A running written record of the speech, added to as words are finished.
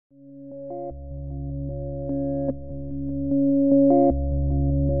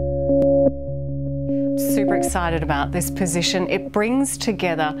super excited about this position. It brings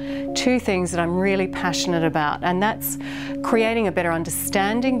together two things that I'm really passionate about, and that's creating a better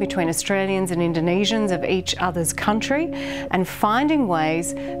understanding between Australians and Indonesians of each other's country, and finding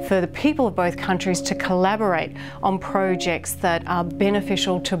ways for the people of both countries to collaborate on projects that are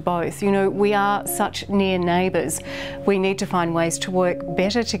beneficial to both. You know, we are such near neighbours. We need to find ways to work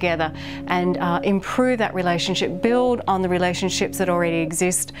better together and improve that relationship, build on the relationships that already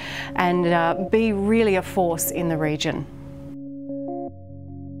exist, and be really a force in the region.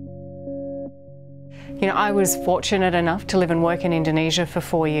 You know, I was fortunate enough to live and work in Indonesia for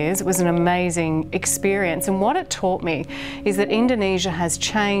 4 years. It was an amazing experience, and what it taught me is that Indonesia has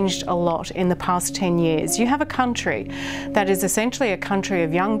changed a lot in the past 10 years. You have a country that is essentially a country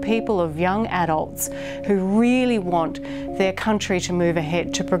of young people, of young adults who really want their country to move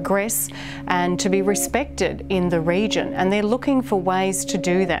ahead, to progress and to be respected in the region, and they're looking for ways to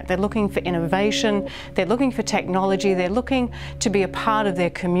do that. They're looking for innovation, they're looking for technology, they're looking to be a part of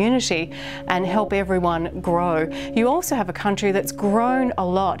their community and help everyone grow. You also have a country that's grown a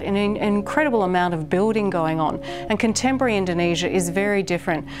lot, an incredible amount of building going on, and contemporary Indonesia is very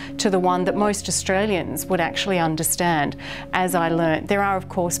different to the one that most Australians would actually understand, as I learned. There are of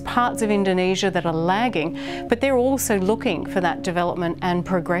course parts of Indonesia that are lagging, but they're also looking for that development and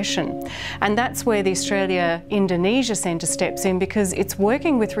progression. And that's where the Australia-Indonesia Centre steps in, because it's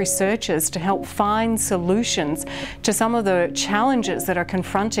working with researchers to help find solutions to some of the challenges that are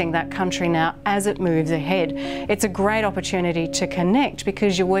confronting that country now as it moves ahead. It's a great opportunity to connect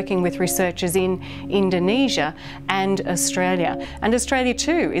because you're working with researchers in Indonesia and Australia. And Australia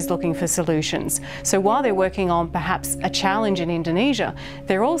too is looking for solutions. So while they're working on perhaps a challenge in Indonesia,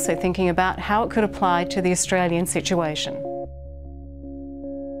 they're also thinking about how it could apply to the Australian situation.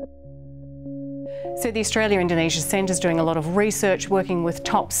 So the Australia-Indonesia Centre is doing a lot of research, working with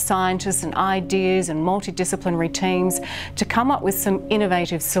top scientists and ideas and multidisciplinary teams to come up with some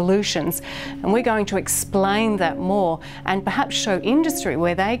innovative solutions. And we're going to explain that more and perhaps show industry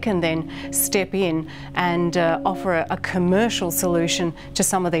where they can then step in and offer a commercial solution to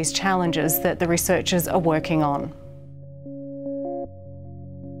some of these challenges that the researchers are working on.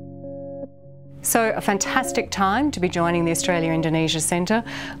 So a fantastic time to be joining the Australia-Indonesia Centre,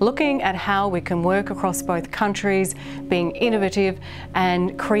 looking at how we can work across both countries, being innovative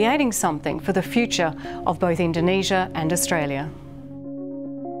and creating something for the future of both Indonesia and Australia.